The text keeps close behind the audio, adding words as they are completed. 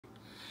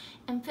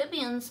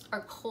Amphibians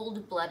are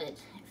cold-blooded.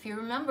 If you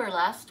remember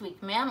last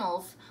week,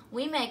 mammals,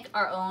 we make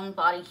our own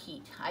body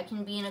heat. I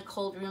can be in a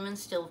cold room and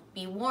still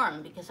be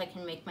warm because I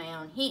can make my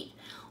own heat.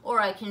 Or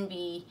I can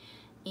be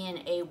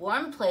in a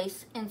warm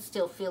place and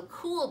still feel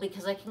cool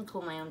because I can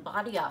cool my own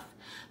body off.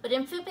 But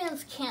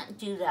amphibians can't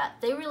do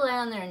that. They rely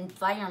on their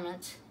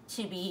environment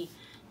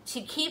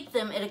to keep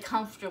them at a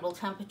comfortable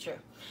temperature.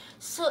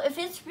 So if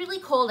it's really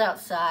cold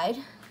outside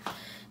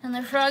and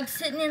the frog's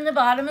sitting in the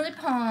bottom of the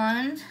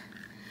pond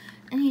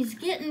and he's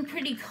getting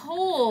pretty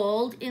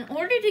cold, in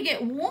order to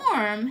get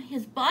warm,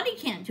 his body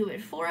can't do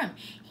it for him.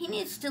 He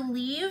needs to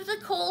leave the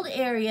cold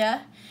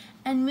area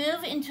and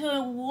move into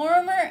a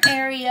warmer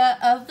area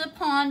of the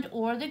pond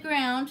or the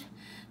ground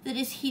that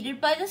is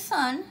heated by the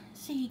sun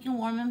so he can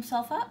warm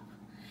himself up.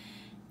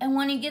 And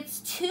when he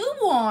gets too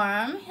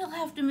warm, he'll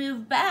have to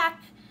move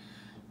back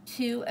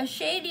to a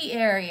shady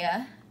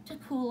area to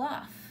cool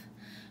off.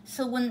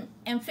 So when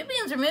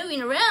amphibians are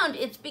moving around,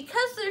 it's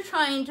because they're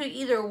trying to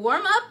either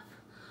warm up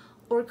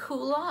or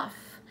cool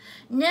off.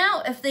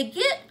 Now, if they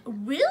get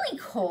really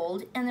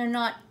cold and they're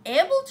not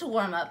able to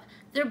warm up,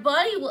 their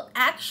body will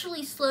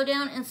actually slow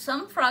down, and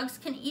some frogs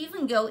can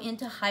even go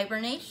into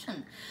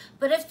hibernation.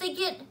 But if they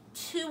get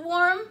too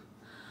warm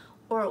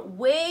or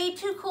way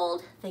too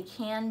cold, they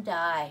can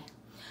die.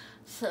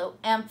 So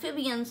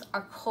amphibians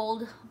are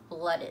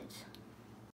cold-blooded.